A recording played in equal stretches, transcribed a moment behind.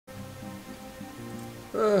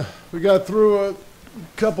We got through a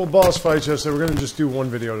couple boss fights yesterday. We're gonna just do one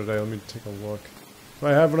video today. Let me take a look. Do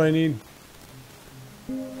I have what I need?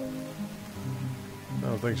 I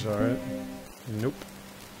don't think so, right? Nope.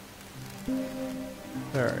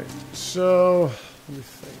 Alright, so... let me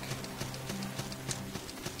think.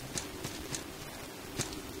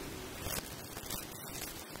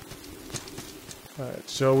 Alright,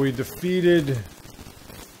 so we defeated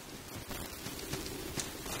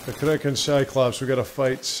the Kraken Cyclops. We gotta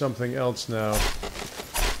fight something else now.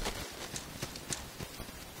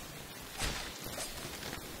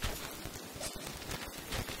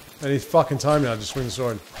 Any fucking time now, just swing the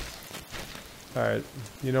sword. Alright,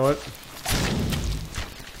 you know what?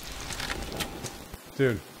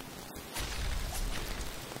 Dude.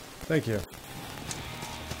 Thank you.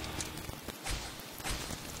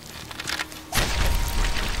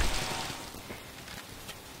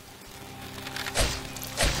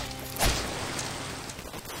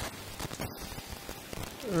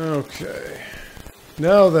 Okay.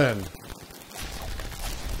 Now then.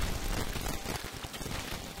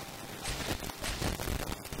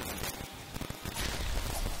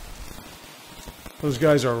 Those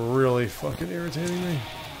guys are really fucking irritating me.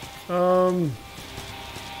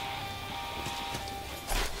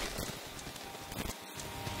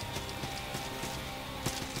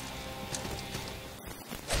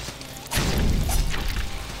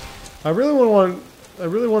 I really want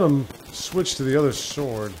to switch to the other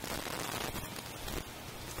sword.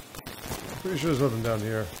 Pretty sure there's nothing down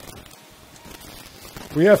here.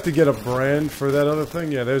 We have to get a brand for that other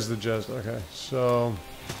thing. Yeah, there's the Jester. Okay, so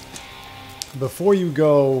before you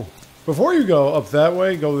go up that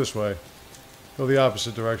way, go this way. Go the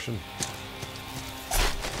opposite direction.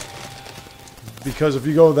 Because if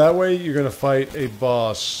you go that way, you're gonna fight a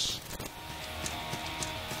boss.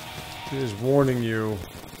 It is warning you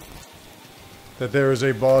that there is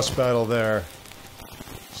a boss battle there.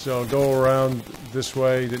 So go around this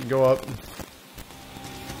way, then go up.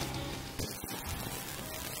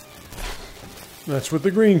 That's what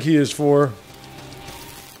the green key is for.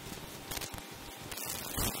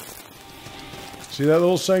 See that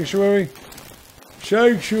little sanctuary?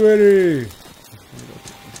 Sanctuary!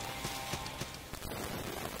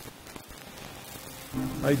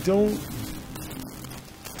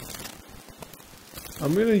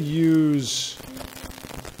 I'm gonna use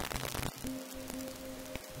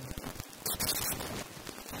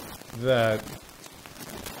that.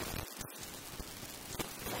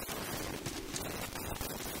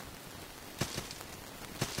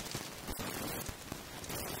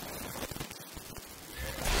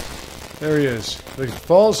 There he is. The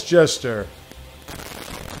False Jester.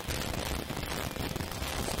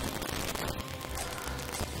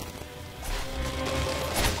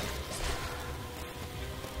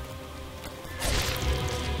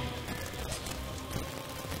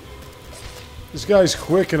 This guy's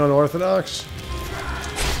quick and unorthodox.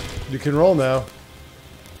 You can roll now.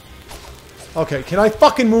 Okay, can I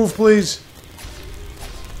fucking move, please?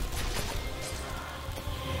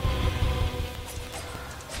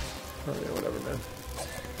 Oh yeah, whatever, man.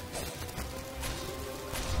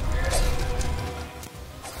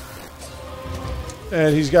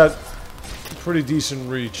 And he's got pretty decent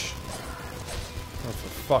reach. Oh,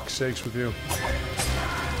 for fuck's sakes with you.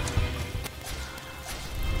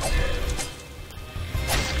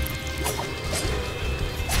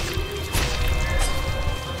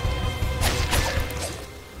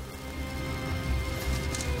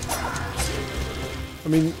 I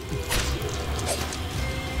mean...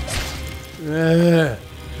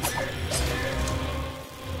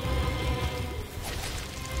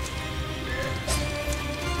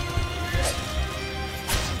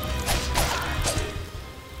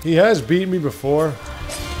 He has beaten me before.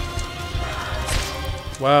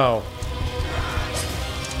 Wow.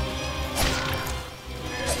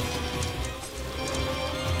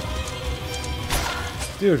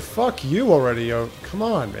 Dude, fuck you already, yo. Come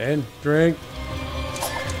on, man. Drink.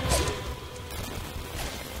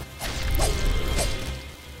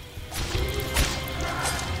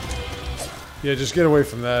 Yeah, just get away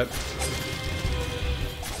from that.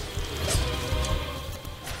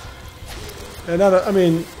 And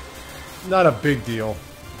not a big deal.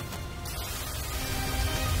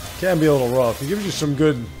 Can be a little rough. He gives you some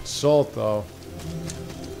good salt, though.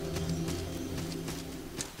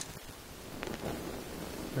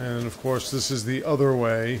 And, of course, this is the other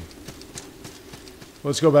way.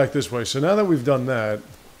 Let's go back this way. So now that we've done that,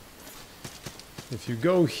 if you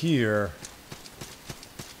go here...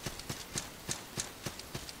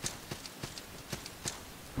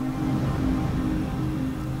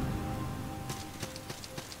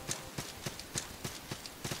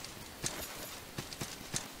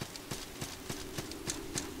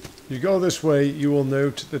 You go this way, you will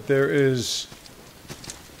note that there is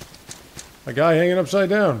a guy hanging upside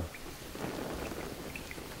down.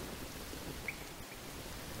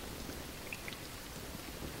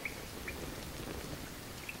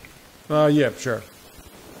 Yeah, sure.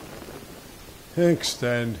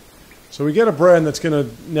 Extend. So we get a brand that's going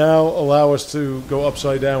to now allow us to go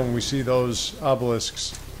upside down when we see those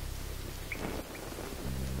obelisks.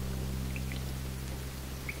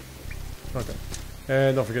 Okay.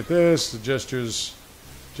 And don't forget this, the Jester's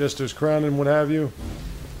crown and what have you.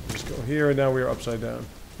 Just go here, and now we are upside down.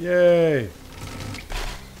 Yay! And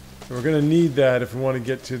we're going to need that if we want to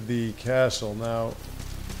get to the castle. Now,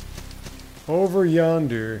 over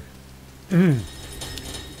yonder...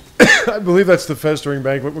 I believe that's the Festering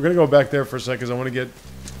Banquet. We're going to go back there for a second because I want to get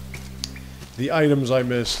the items I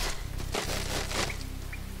missed.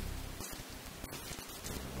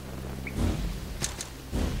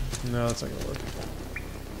 No, that's not going to work.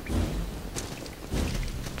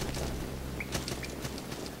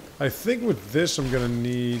 I think with this I'm going to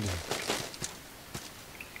need...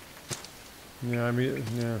 Yeah, I mean,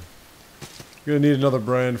 yeah. I'm going to need another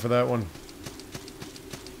brand for that one.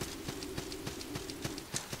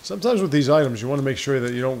 Sometimes with these items, you want to make sure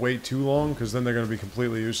that you don't wait too long, because then they're going to be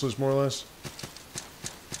completely useless, more or less.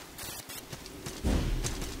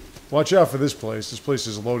 Watch out for this place. This place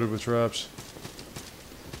is loaded with traps.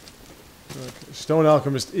 Okay. Stone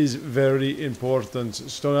Alchemist is very important.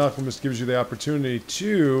 Stone Alchemist gives you the opportunity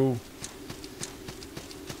to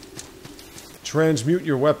transmute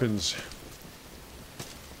your weapons.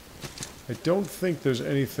 I don't think there's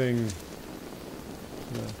anything...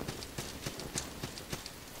 No.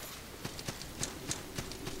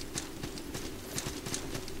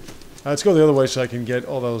 Let's go the other way so I can get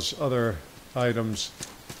all those other items.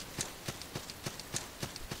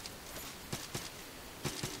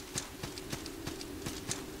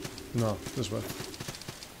 No, this way.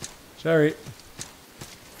 Sorry.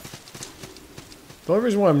 The only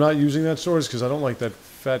reason why I'm not using that sword is because I don't like that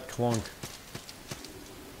fat clunk.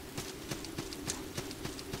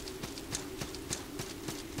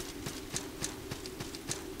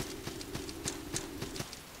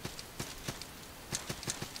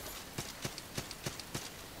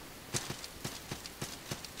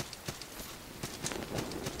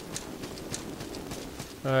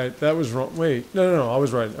 Alright, that was wrong. Wait, no, I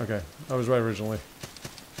was right. Okay, I was right originally.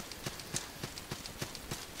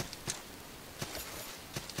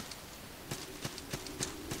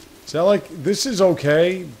 So like, this is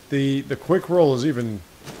okay. The quick roll is even...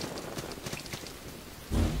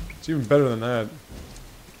 It's even better than that.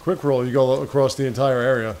 Quick roll, you go across the entire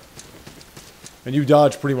area. And you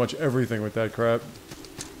dodge pretty much everything with that crap.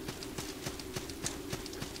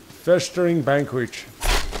 Festering Banquet.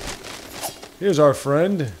 Here's our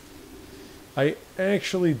friend. I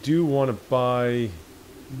actually do want to buy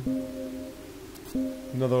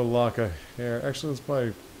another lock of hair. Actually, let's buy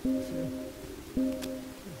a few.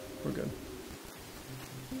 We're good.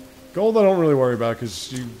 Gold I don't really worry about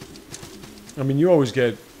because you... I mean, you always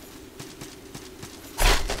get...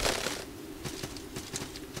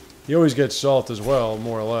 You always get salt as well,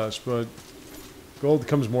 more or less, but gold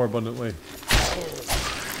comes more abundantly.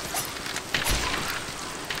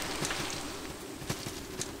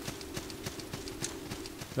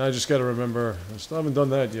 Now I just gotta remember, I still haven't done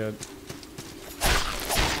that yet.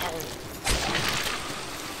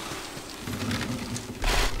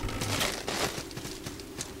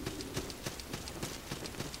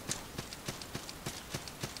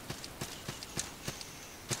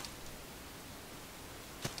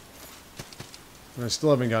 And I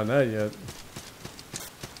still haven't gotten that yet.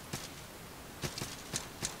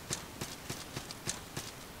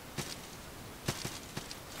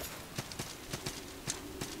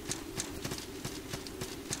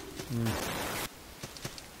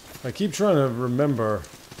 I keep trying to remember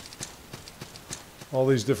all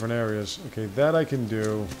these different areas. Okay, that I can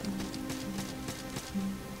do.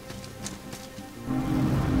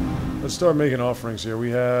 Let's start making offerings here.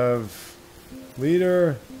 We have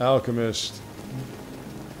Leader, Alchemist,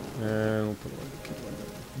 and we'll put it like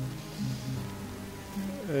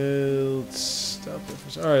that. Let's stop there for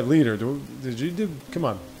a second. Alright, Leader. Did you do... Come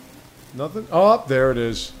on. Nothing? Oh, there it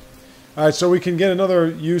is. Alright, so we can get another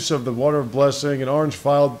use of the Water of Blessing. An orange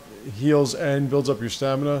file heals and builds up your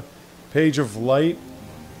stamina. Page of Light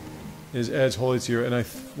is adds holy to your... And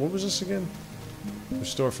what was this again?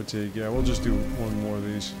 Restore fatigue. Yeah, we'll just do one more of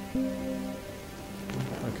these.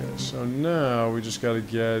 Okay, so now we just gotta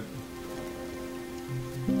get...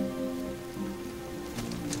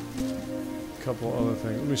 a couple other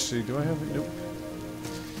things. Let me see. Do I have it? Nope.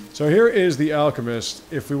 So here is the Alchemist.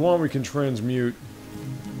 If we want, we can transmute...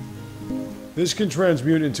 This can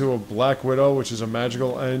transmute into a Black Widow, which is a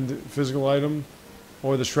magical and physical item,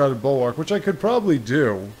 or the Shrouded Bulwark, which I could probably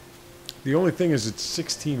do. The only thing is it's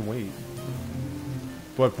 16 weight.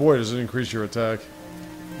 But boy, does it increase your attack.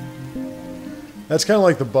 That's kind of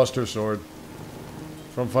like the Buster Sword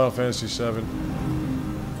from Final Fantasy VII.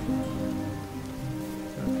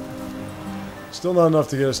 Still not enough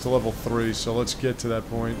to get us to level 3, so let's get to that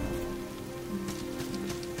point.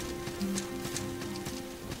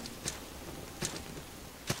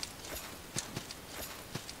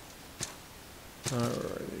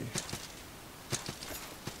 Alrighty.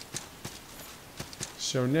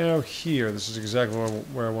 So now here, this is exactly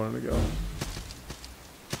where I wanted to go.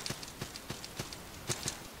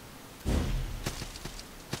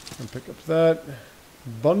 And pick up that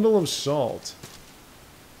bundle of salt.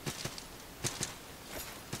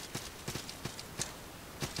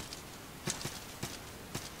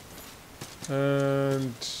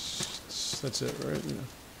 And that's it, right? Yeah.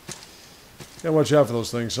 Gotta watch out for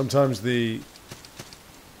those things. Sometimes the...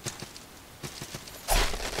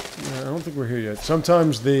 I don't think we're here yet.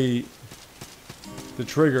 Sometimes the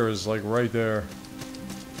trigger is like right there.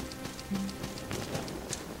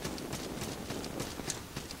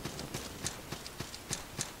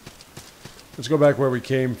 Let's go back where we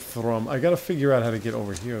came from. I gotta figure out how to get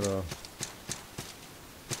over here, though.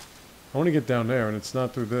 I want to get down there, and it's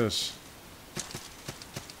not through this.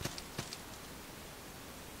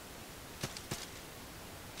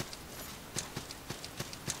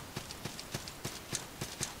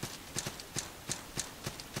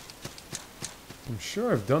 I'm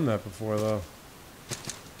sure I've done that before, though.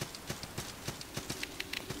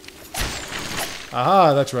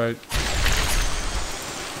 Aha, that's right.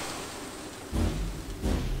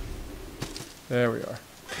 There we are.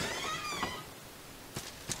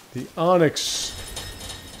 The Onyx.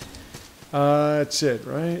 That's it,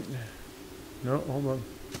 right? No, hold on.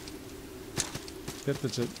 Yep,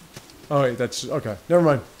 that's it. Oh, wait, that's... Okay, never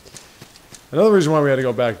mind. Another reason why we had to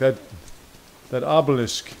go back. That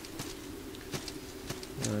obelisk.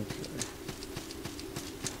 Okay.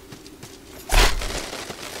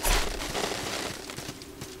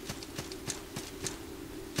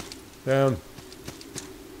 Down.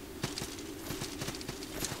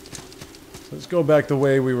 Let's go back the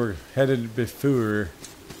way we were headed before.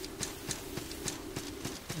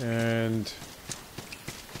 And...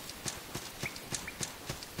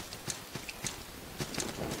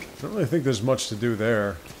 I don't really think there's much to do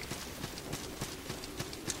there.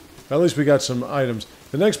 At least we got some items.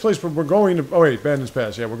 The next place we're going to... Oh wait, Bandit's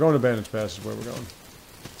Pass. Yeah, we're going to Bandit's Pass is where we're going.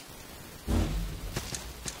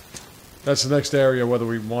 That's the next area, whether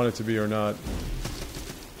we want it to be or not.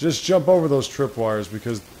 Just jump over those tripwires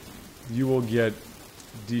because you will get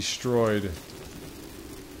destroyed.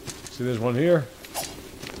 See, there's one here.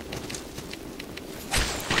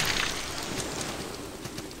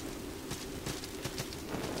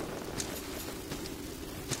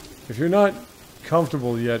 If you're not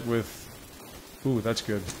comfortable yet with... Ooh, that's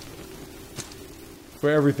good.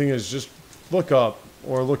 Where everything is, just look up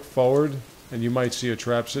or look forward and you might see a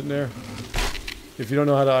trap sitting there. If you don't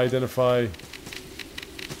know how to identify...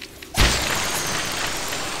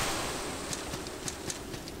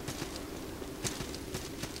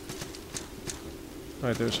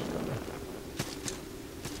 Alright, there's something down there.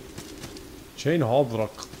 Chain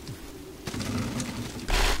Hallbrook.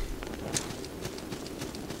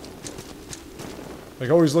 Like,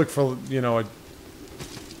 always look for, you know,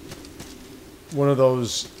 one of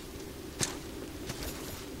those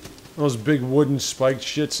big wooden spiked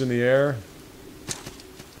shits in the air.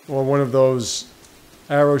 Or one of those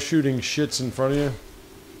arrow shooting shits in front of you.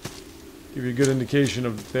 Give you a good indication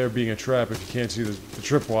of there being a trap if you can't see the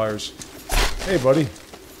tripwires. Hey, buddy.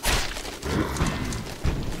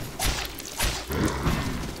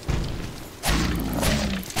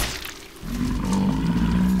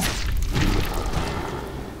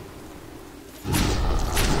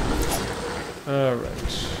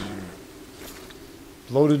 Alright.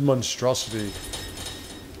 Bloated monstrosity.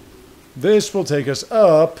 This will take us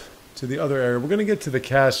up to the other area. We're going to get to the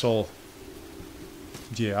castle.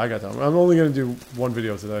 Yeah, I got that. I'm only going to do one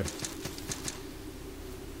video today.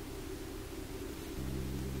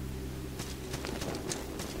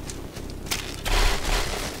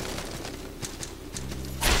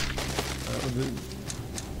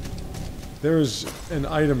 There's an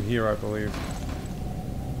item here, I believe.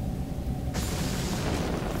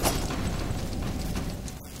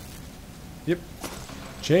 Yep.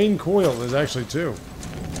 Chain coil is actually two.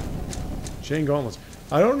 Chain gauntlets.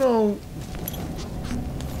 I don't know...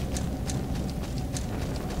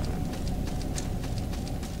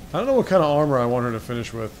 I don't know what kind of armor I want her to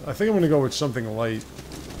finish with. I think I'm going to go with something light.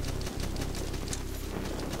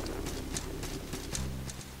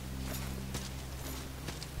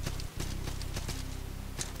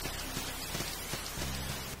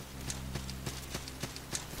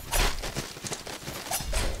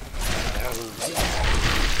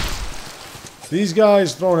 These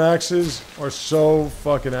guys throwing axes are so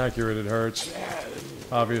fucking accurate, it hurts.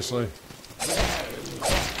 Obviously.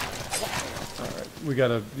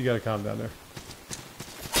 Alright, you gotta calm down there.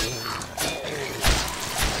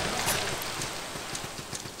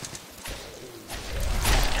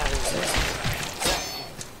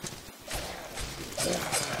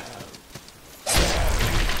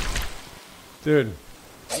 Dude.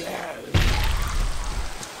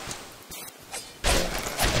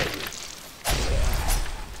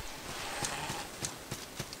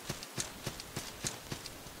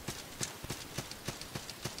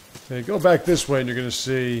 Okay, go back this way and you're going to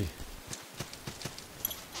see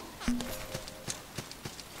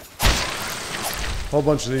a whole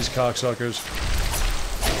bunch of these cocksuckers.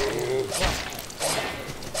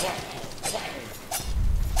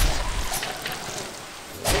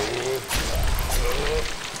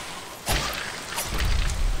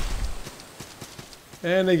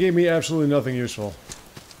 And they gave me absolutely nothing useful.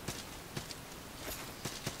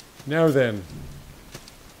 Now then.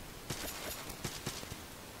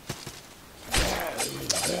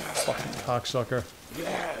 Fucking cocksucker.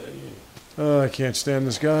 I can't stand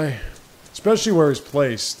this guy. Especially where he's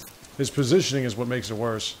placed. His positioning is what makes it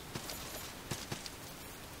worse.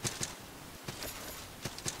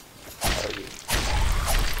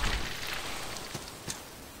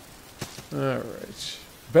 Alright.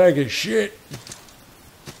 Bag of shit.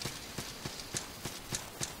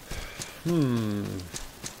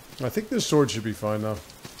 I think this sword should be fine though.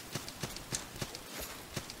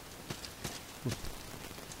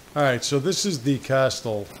 Alright, so this is the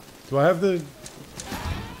castle. Do I have the...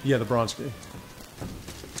 Yeah, the bronze key.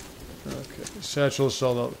 Okay, satchel is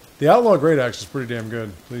sold out. The outlaw great axe is pretty damn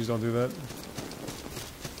good. Please don't do that.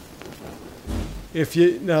 If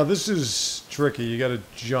you... Now, this is tricky. You gotta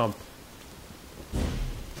jump.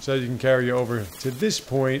 So you can carry you over to this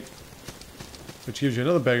point, which gives you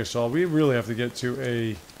another bag of salt. We really have to get to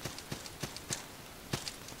a...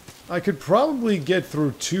 I could probably get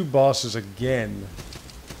through 2 bosses again.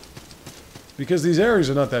 Because these areas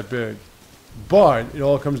are not that big. But it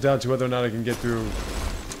all comes down to whether or not I can get through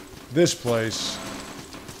this place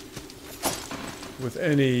with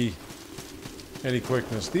any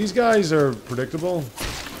quickness. These guys are predictable.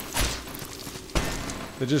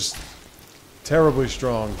 They're just terribly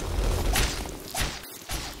strong.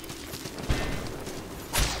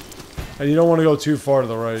 And you don't want to go too far to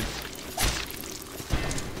the right.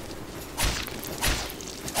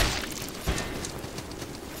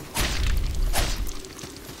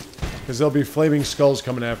 Because there'll be flaming skulls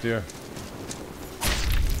coming after you.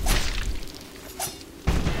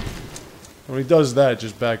 When he does that,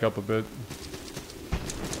 just back up a bit.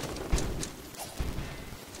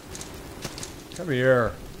 Come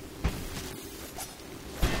here.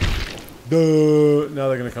 Duh. Now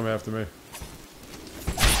they're gonna come after me.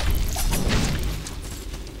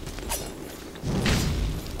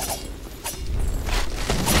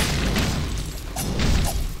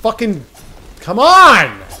 Fucking... Come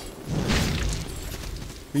on!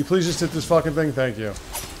 Will you please just hit this fucking thing? Thank you.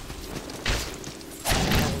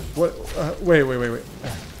 What? Wait.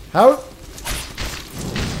 How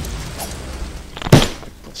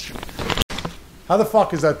the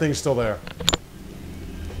fuck is that thing still there?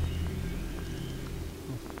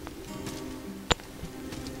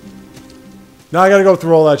 Now I gotta go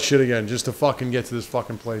through all that shit again just to fucking get to this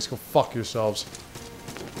fucking place. Go fuck yourselves.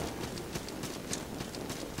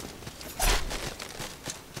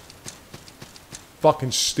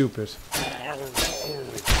 Fucking stupid.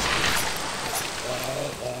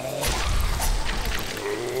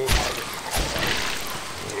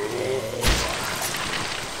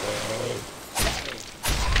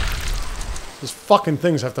 These fucking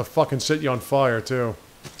things have to fucking set you on fire, too.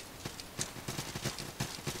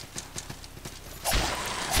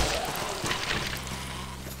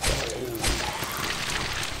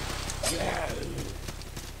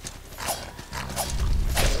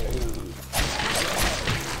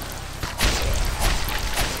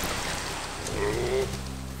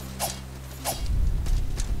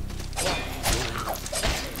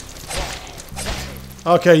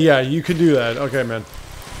 Okay, yeah, you can do that. Okay, man.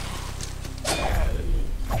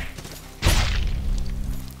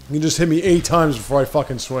 You can just hit me 8 times before I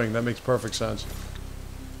fucking swing. That makes perfect sense.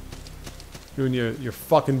 Doing your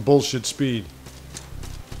fucking bullshit speed.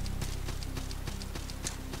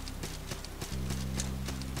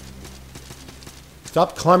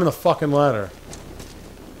 Stop climbing the fucking ladder.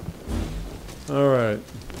 Alright.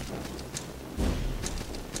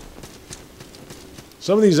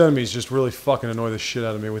 Some of these enemies just really fucking annoy the shit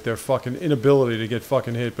out of me with their fucking inability to get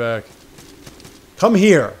fucking hit back. Come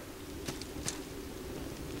here!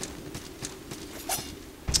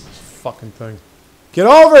 This fucking thing. Get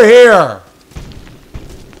over here!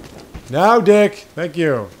 Now, Dick. Thank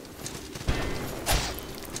you.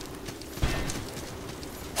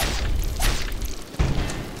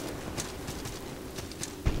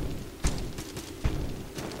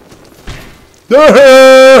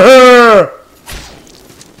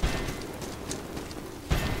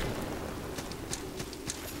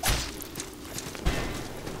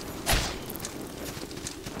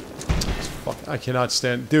 Fuck, I cannot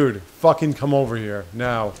stand... Dude, fucking come over here.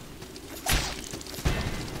 Now.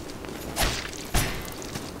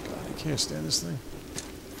 God, I can't stand this thing.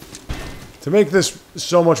 To make this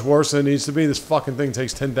so much worse than it needs to be, this fucking thing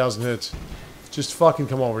takes 10,000 hits. Just fucking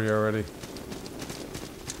come over here already.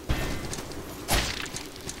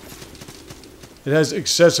 It has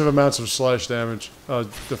excessive amounts of slash damage,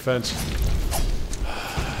 defense.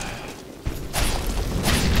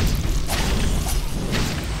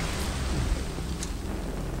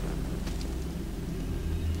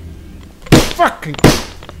 Fucking...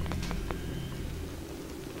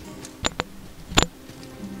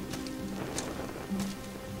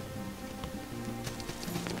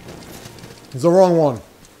 It's the wrong one.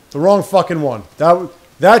 The wrong fucking one.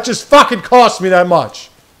 That just fucking cost me that much.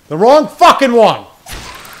 The wrong fucking one!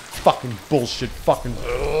 Fucking bullshit, fucking...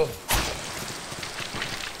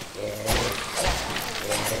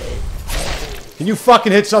 Can you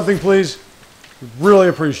fucking hit something, please? Really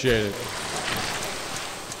appreciate it.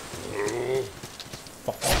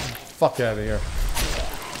 Fuck out of here.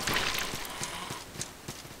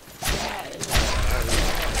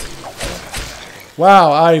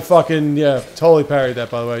 Wow, I fucking... Yeah, totally parried that,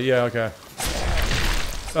 by the way. Yeah, okay.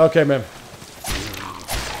 Okay, man.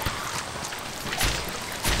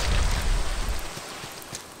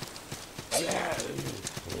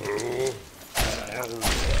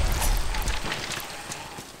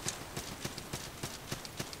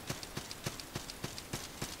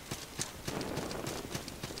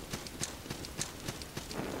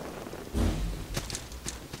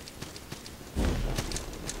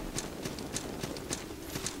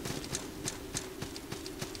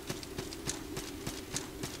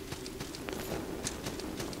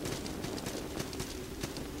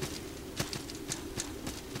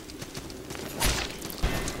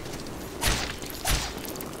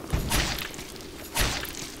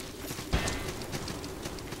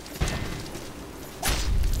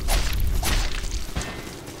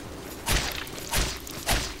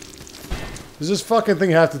 Does this fucking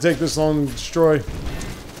thing have to take this long to destroy?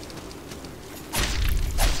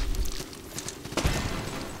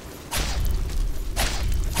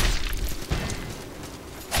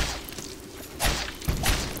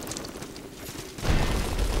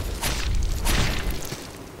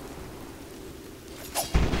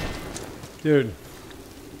 Dude.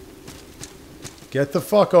 Get the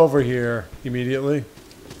fuck over here immediately.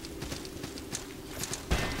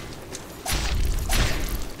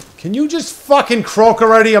 Can you just fucking croak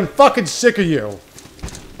already? I'm fucking sick of you.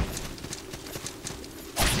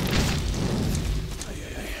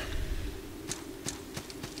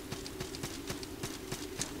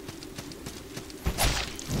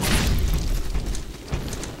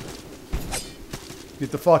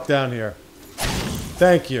 Get the fuck down here.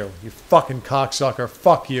 Thank you, you fucking cocksucker.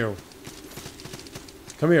 Fuck you.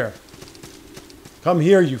 Come here. Come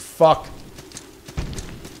here, you fuck.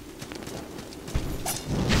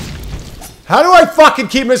 How do I fucking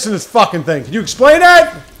keep missing this fucking thing? Can you explain that?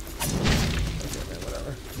 Okay, man,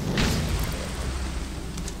 whatever.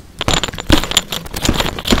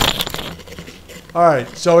 Alright,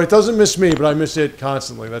 so it doesn't miss me, but I miss it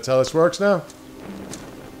constantly. That's how this works now?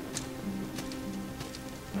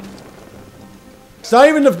 It's not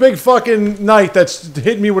even the big fucking knight that's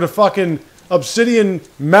hit me with a fucking obsidian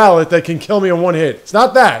mallet that can kill me in one hit. It's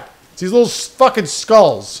not that. It's these little fucking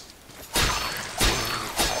skulls.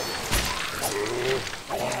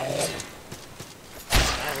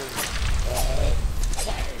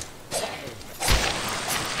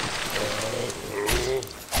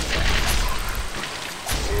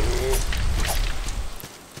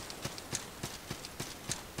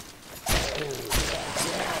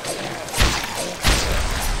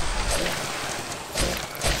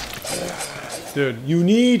 Dude, you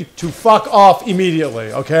need to fuck off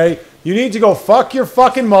immediately, okay? You need to go fuck your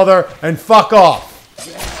fucking mother and fuck off.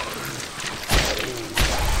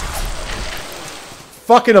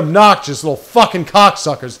 fucking obnoxious, little fucking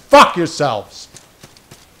cocksuckers. Fuck yourselves.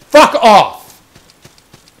 Fuck off.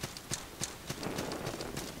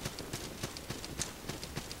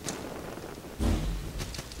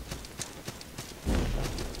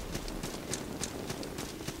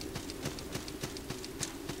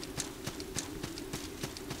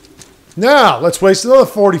 Now, let's waste another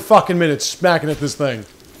 40 fucking minutes smacking at this thing.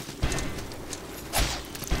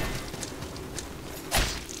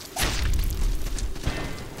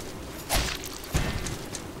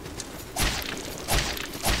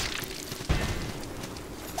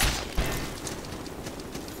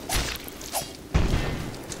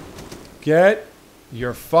 Get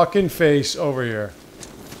your fucking face over here.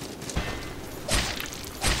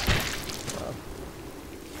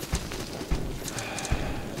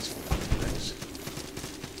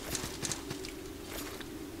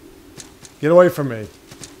 Get away from me.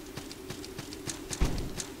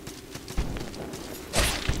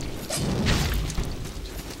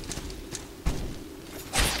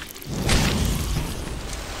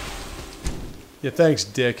 Yeah, thanks,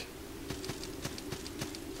 dick.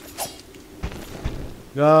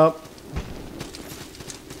 No.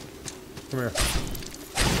 Come here.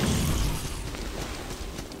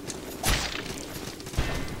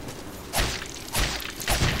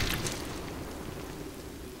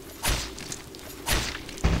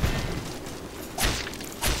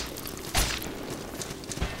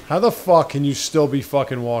 How the fuck can you still be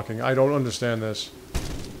fucking walking? I don't understand this.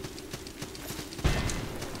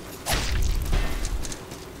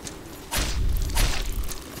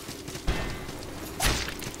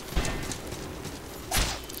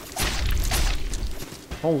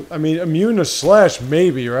 Oh, I mean, immune to slash,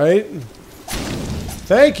 maybe, right?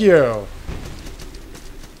 Thank you!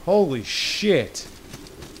 Holy shit.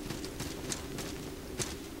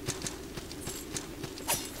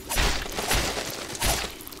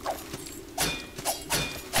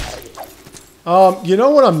 You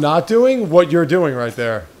know what I'm not doing? What you're doing right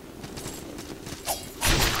there.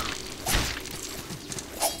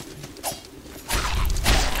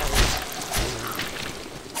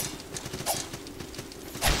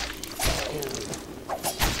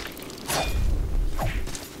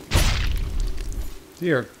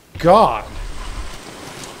 Dear God.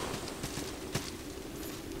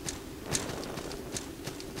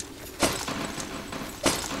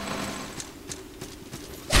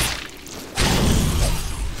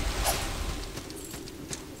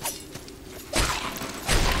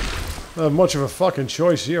 I don't have much of a fucking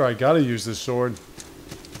choice here. I gotta use this sword.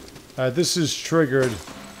 This is triggered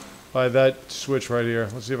by that switch right here.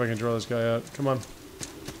 Let's see if I can draw this guy out. Come on.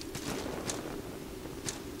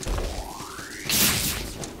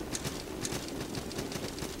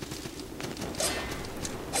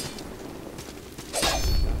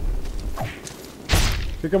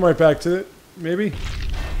 Could come right back to it, maybe?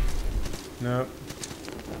 No.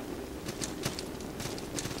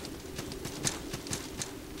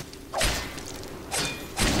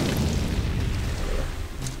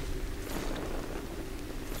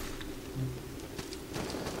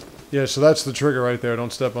 Yeah, so that's the trigger right there.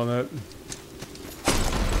 Don't step on that.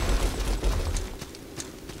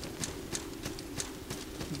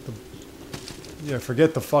 Yeah,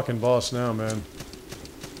 forget the fucking boss now, man.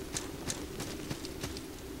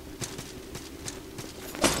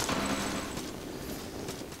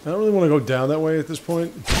 I don't really want to go down that way at this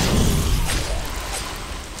point.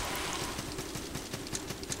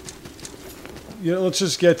 You know, let's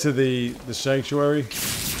just get to the sanctuary.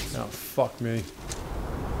 Oh, fuck me.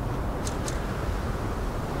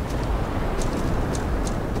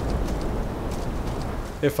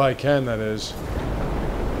 If I can, that is.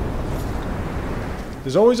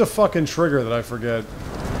 There's always a fucking trigger that I forget.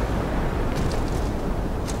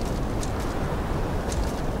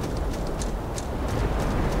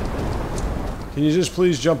 Can you just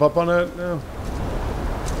please jump up on that now?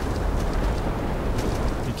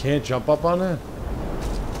 You can't jump up on that?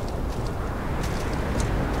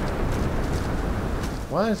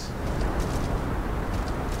 What?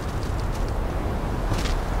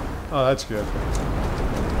 Oh, that's good.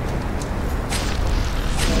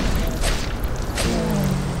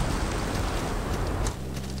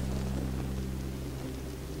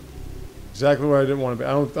 Exactly where I didn't want to be.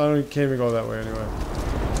 I can't even go that way anyway.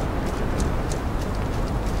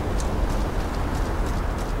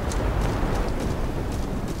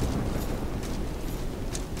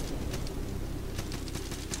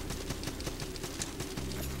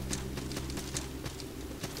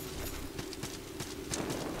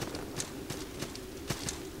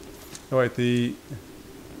 Oh wait, the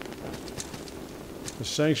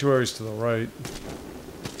sanctuary's to the right.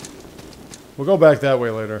 We'll go back that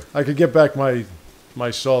way later. I could get back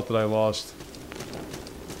my salt that I lost.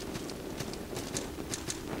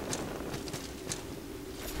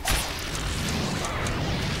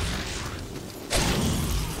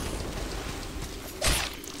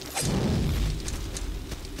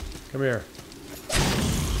 Come here.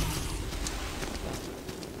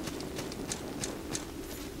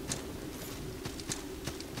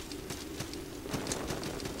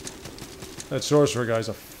 That sorcerer guy's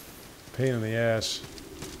a pain in the ass.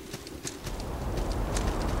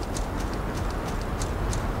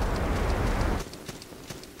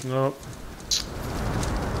 Nope.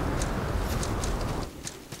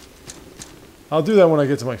 I'll do that when I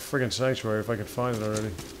get to my friggin' sanctuary, if I can find it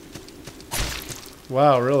already.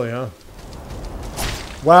 Wow, really, huh?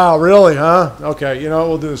 Wow, really, huh? Okay, you know what?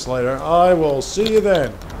 We'll do this later. I will see you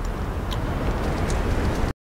then.